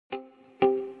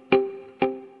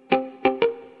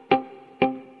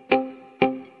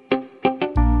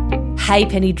Hey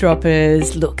Penny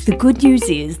Droppers, look, the good news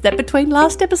is that between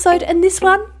last episode and this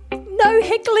one, no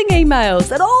heckling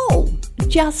emails at all.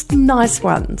 Just nice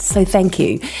ones, so thank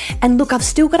you. And look, I've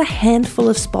still got a handful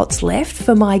of spots left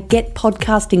for my Get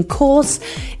Podcasting course.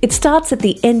 It starts at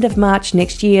the end of March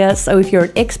next year, so if you're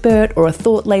an expert or a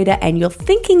thought leader and you're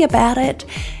thinking about it,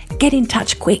 get in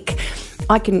touch quick.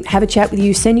 I can have a chat with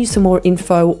you, send you some more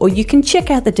info, or you can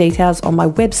check out the details on my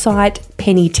website,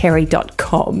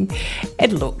 pennyterry.com.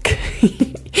 And look,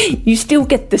 you still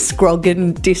get the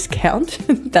Scroggin discount,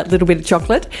 that little bit of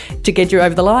chocolate, to get you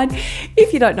over the line.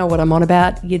 If you don't know what I'm on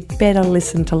about, you'd better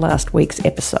listen to last week's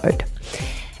episode.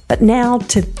 But now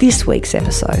to this week's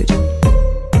episode.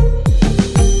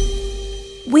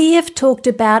 We have talked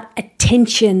about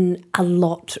attention a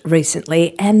lot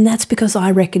recently, and that's because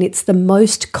I reckon it's the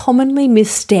most commonly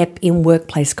missed step in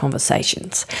workplace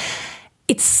conversations.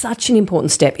 It's such an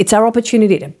important step. It's our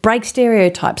opportunity to break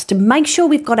stereotypes, to make sure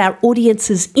we've got our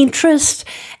audience's interest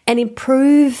and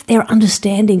improve their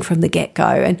understanding from the get-go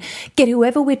and get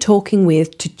whoever we're talking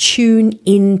with to tune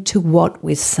into what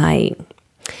we're saying.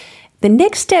 The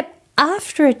next step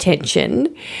after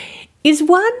attention is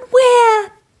one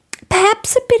where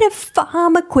perhaps a bit of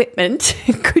farm equipment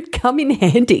could come in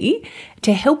handy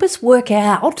to help us work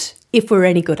out if we're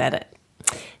any good at it.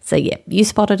 So yeah, you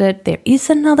spotted it. There is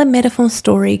another metaphor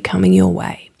story coming your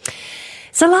way.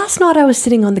 So last night I was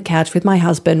sitting on the couch with my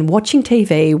husband watching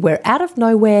TV where out of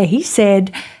nowhere he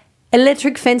said,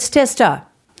 "Electric fence tester."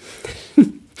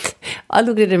 I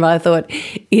looked at him and I thought,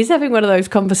 he's having one of those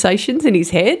conversations in his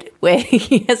head where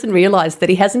he hasn't realised that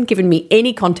he hasn't given me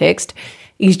any context.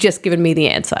 He's just given me the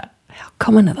answer. How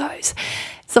common are those?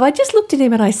 So I just looked at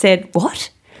him and I said, "What?"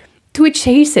 To which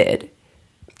he said,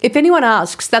 "If anyone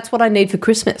asks, that's what I need for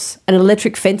Christmas, an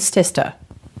electric fence tester."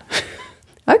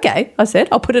 Okay, I said,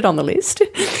 I'll put it on the list.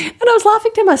 And I was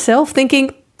laughing to myself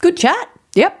thinking, good chat.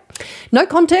 Yep. No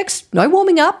context, no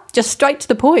warming up, just straight to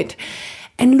the point.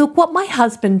 And look, what my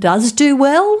husband does do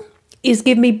well is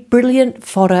give me brilliant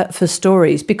fodder for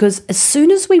stories, because as soon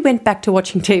as we went back to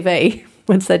watching TV,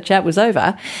 once that chat was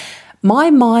over,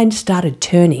 my mind started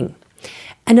turning.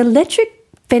 An electric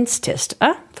fence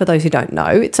tester, for those who don't know,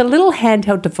 it's a little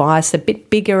handheld device, a bit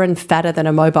bigger and fatter than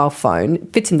a mobile phone.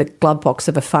 It fits in the glove box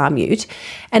of a farm ute.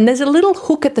 And there's a little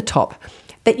hook at the top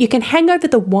that you can hang over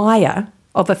the wire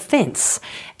of a fence,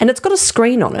 and it's got a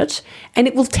screen on it, and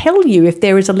it will tell you if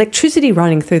there is electricity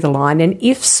running through the line, and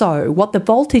if so, what the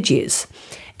voltage is.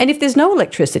 And if there's no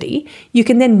electricity, you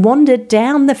can then wander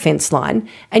down the fence line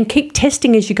and keep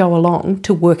testing as you go along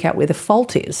to work out where the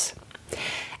fault is.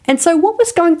 And so what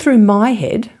was going through my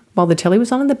head while the telly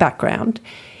was on in the background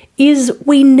is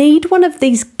we need one of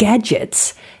these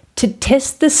gadgets to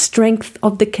test the strength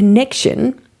of the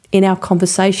connection in our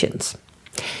conversations.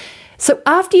 So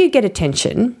after you get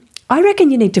attention, I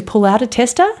reckon you need to pull out a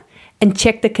tester and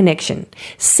check the connection.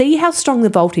 See how strong the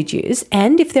voltage is,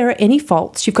 and if there are any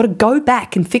faults, you've got to go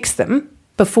back and fix them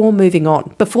before moving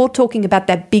on, before talking about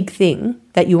that big thing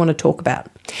that you want to talk about.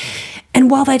 And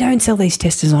while they don't sell these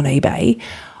testers on eBay,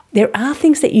 there are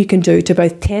things that you can do to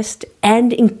both test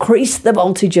and increase the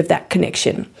voltage of that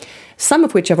connection, some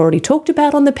of which I've already talked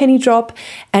about on the Penny Drop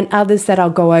and others that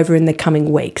I'll go over in the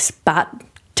coming weeks. But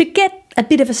to get a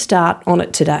bit of a start on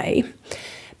it today,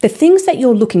 the things that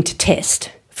you're looking to test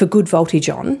for good voltage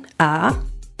on are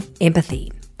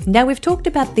empathy. Now, we've talked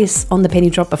about this on the Penny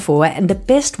Drop before, and the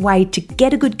best way to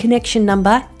get a good connection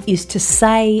number is to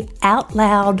say out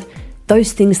loud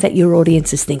those things that your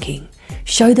audience is thinking.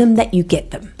 Show them that you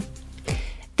get them.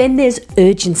 Then there's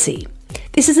urgency.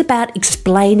 This is about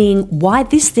explaining why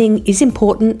this thing is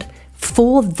important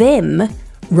for them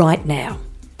right now.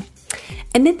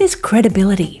 And then there's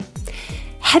credibility.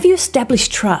 Have you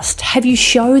established trust? Have you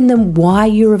shown them why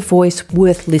you're a voice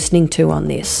worth listening to on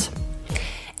this?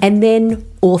 And then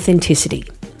authenticity.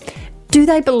 Do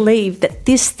they believe that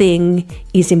this thing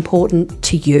is important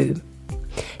to you?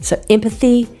 So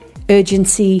empathy,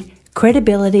 urgency,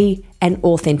 credibility, and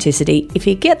authenticity. If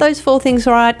you get those four things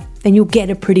right, then you'll get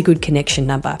a pretty good connection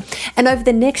number. And over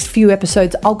the next few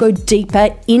episodes, I'll go deeper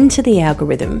into the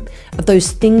algorithm of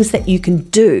those things that you can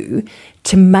do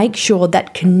to make sure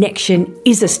that connection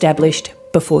is established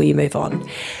before you move on.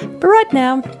 But right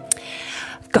now,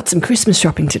 I've got some Christmas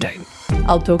shopping to do.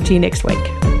 I'll talk to you next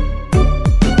week.